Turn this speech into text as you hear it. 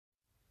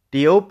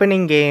The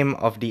opening game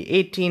of the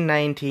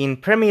 18-19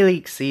 Premier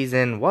League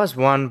season was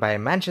won by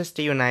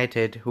Manchester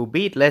United, who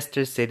beat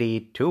Leicester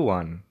City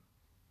 2-1.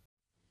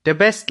 The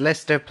best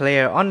Leicester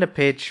player on the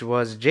pitch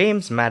was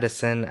James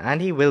Maddison,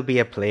 and he will be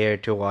a player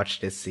to watch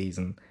this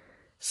season.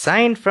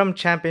 Signed from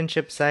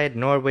Championship side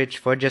Norwich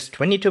for just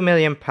 £22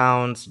 million,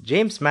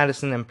 James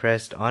Maddison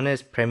impressed on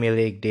his Premier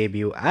League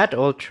debut at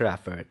Old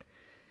Trafford.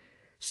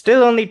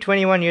 Still only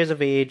 21 years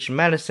of age,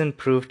 Maddison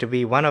proved to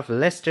be one of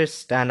Leicester's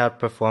standout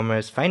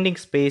performers, finding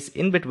space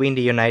in between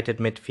the United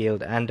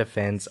midfield and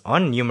defence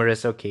on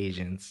numerous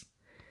occasions.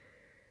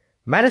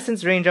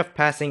 Maddison's range of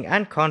passing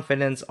and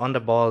confidence on the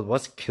ball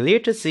was clear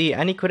to see,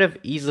 and he could have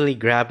easily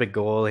grabbed a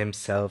goal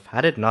himself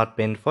had it not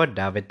been for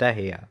David De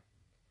Gea.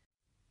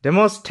 The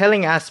most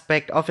telling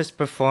aspect of his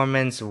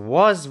performance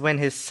was when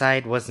his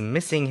side was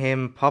missing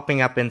him popping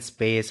up in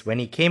space when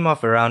he came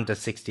off around the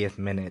 60th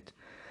minute.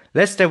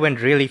 Leicester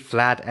went really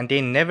flat and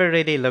they never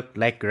really looked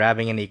like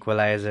grabbing an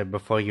equalizer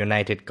before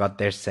United got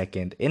their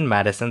second in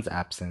Maddison's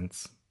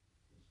absence.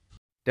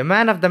 The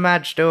man of the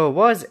match though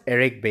was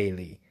Eric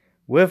Bailly.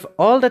 With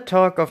all the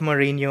talk of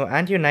Mourinho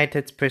and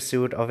United's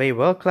pursuit of a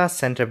world-class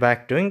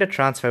centre-back during the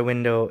transfer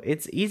window,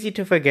 it's easy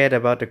to forget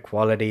about the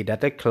quality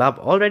that the club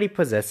already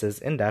possesses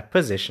in that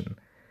position.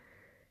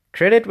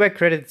 Credit where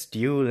credit's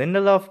due,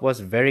 Lindelof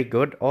was very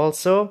good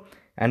also,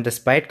 and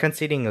despite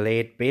conceding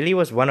late, Bailly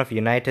was one of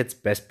United's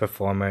best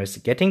performers,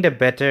 getting the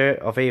better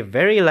of a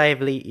very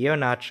lively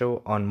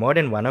Iheanacho on more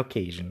than one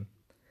occasion.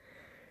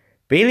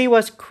 Bailly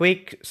was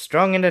quick,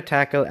 strong in the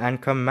tackle,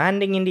 and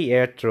commanding in the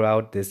air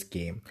throughout this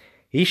game.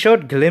 He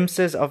showed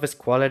glimpses of his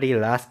quality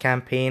last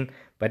campaign,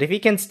 but if he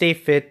can stay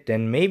fit,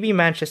 then maybe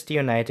Manchester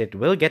United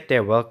will get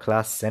their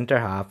world-class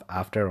centre-half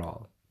after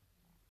all.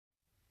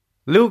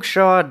 Luke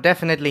Shaw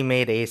definitely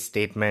made a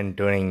statement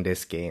during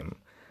this game.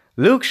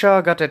 Luke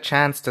Shaw got a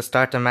chance to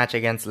start the match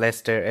against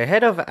Leicester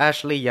ahead of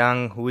Ashley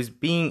Young, who is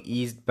being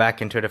eased back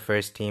into the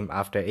first team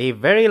after a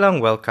very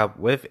long World Cup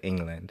with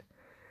England.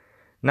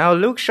 Now,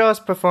 Luke Shaw's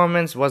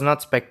performance was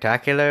not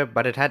spectacular,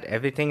 but it had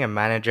everything a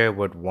manager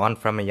would want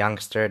from a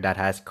youngster that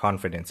has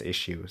confidence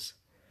issues.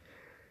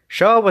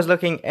 Shaw was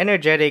looking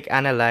energetic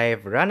and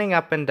alive, running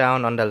up and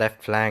down on the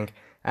left flank,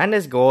 and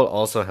his goal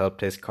also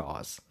helped his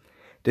cause.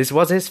 This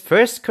was his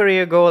first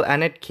career goal,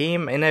 and it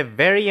came in a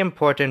very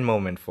important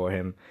moment for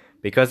him,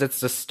 because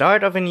it's the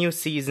start of a new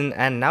season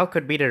and now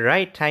could be the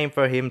right time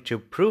for him to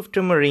prove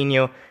to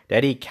Mourinho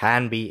that he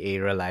can be a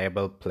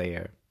reliable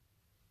player.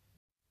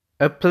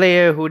 A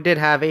player who did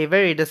have a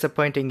very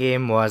disappointing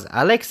game was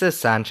Alexis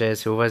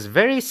Sanchez, who was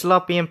very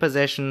sloppy in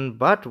possession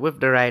but with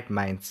the right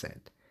mindset.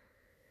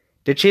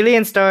 The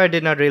Chilean star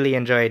did not really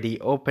enjoy the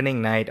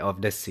opening night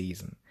of the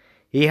season.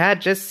 He had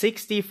just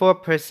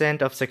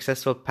 64% of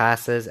successful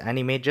passes and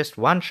he made just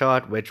one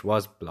shot, which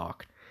was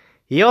blocked.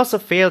 He also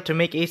failed to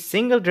make a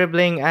single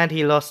dribbling and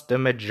he lost the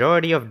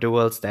majority of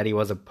duels that he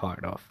was a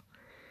part of.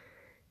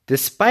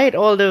 Despite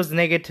all those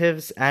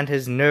negatives and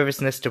his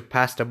nervousness to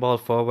pass the ball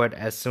forward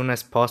as soon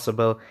as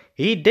possible,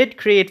 he did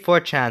create 4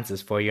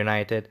 chances for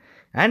United,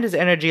 and his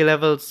energy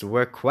levels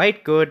were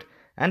quite good,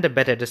 and the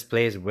better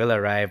displays will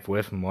arrive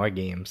with more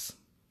games.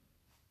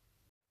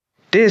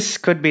 This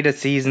could be the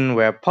season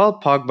where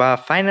Paul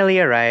Pogba finally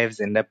arrives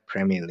in the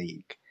Premier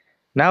League.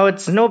 Now,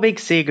 it's no big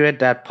secret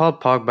that Paul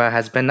Pogba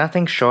has been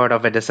nothing short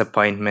of a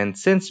disappointment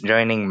since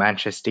joining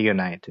Manchester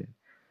United.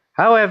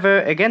 However,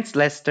 against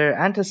Leicester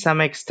and to some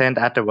extent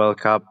at the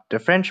World Cup, the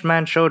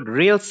Frenchman showed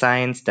real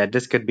signs that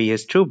this could be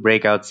his true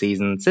breakout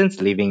season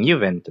since leaving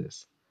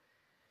Juventus.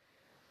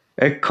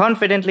 A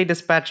confidently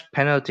dispatched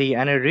penalty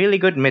and a really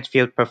good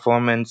midfield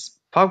performance,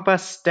 Pogba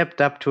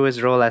stepped up to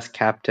his role as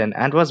captain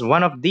and was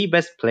one of the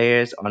best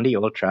players on the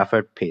Old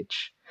Trafford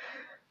pitch.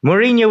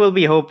 Mourinho will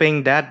be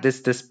hoping that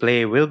this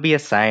display will be a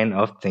sign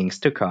of things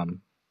to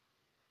come.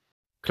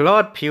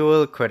 Claude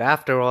Puel could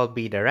after all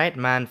be the right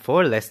man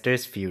for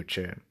Leicester's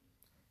future.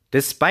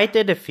 Despite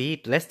the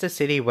defeat, Leicester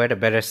City were the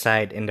better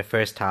side in the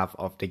first half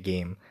of the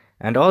game,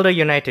 and although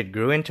United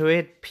grew into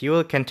it,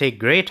 Puel can take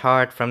great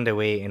heart from the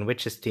way in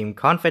which his team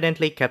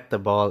confidently kept the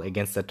ball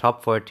against the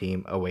top 4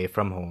 team away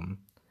from home.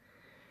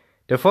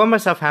 The former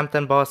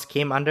Southampton boss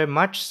came under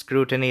much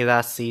scrutiny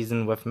last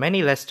season, with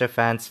many Leicester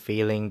fans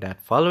feeling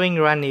that following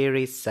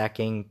Ranieri's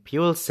sacking,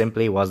 Puel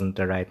simply wasn't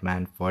the right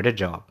man for the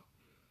job.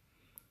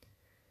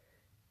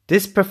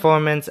 This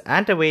performance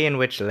and the way in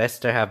which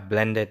Leicester have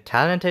blended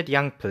talented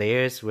young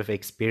players with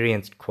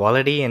experienced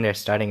quality in their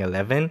starting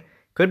 11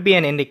 could be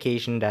an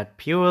indication that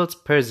Puel's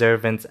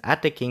perseverance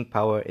at the King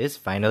Power is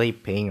finally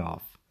paying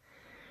off.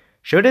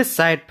 Should his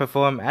side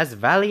perform as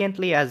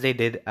valiantly as they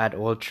did at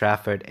Old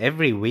Trafford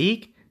every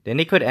week, then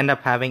they could end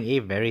up having a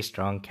very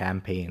strong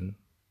campaign.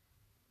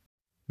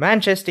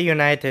 Manchester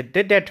United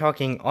did their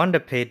talking on the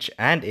pitch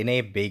and in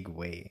a big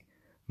way.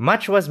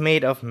 Much was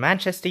made of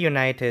Manchester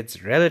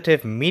United's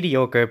relative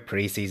mediocre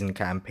preseason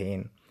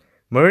campaign.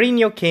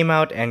 Mourinho came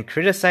out and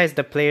criticized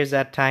the players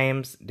at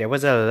times. There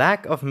was a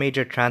lack of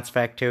major transfer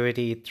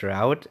activity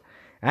throughout,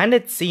 and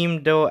it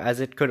seemed though as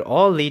it could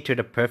all lead to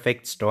the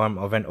perfect storm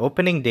of an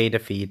opening day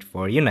defeat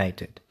for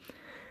United.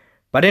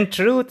 But in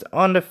truth,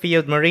 on the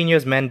field,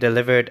 Mourinho's men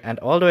delivered, and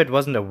although it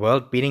wasn't a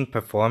world-beating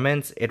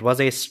performance, it was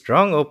a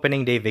strong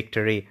opening day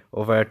victory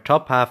over a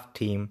top-half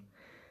team.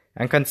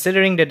 And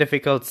considering the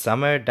difficult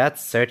summer,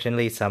 that's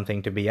certainly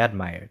something to be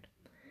admired.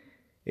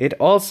 It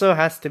also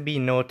has to be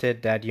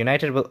noted that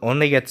United will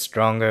only get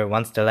stronger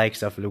once the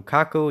likes of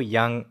Lukaku,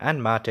 Young,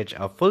 and Matic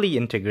are fully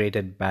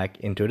integrated back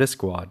into the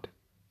squad.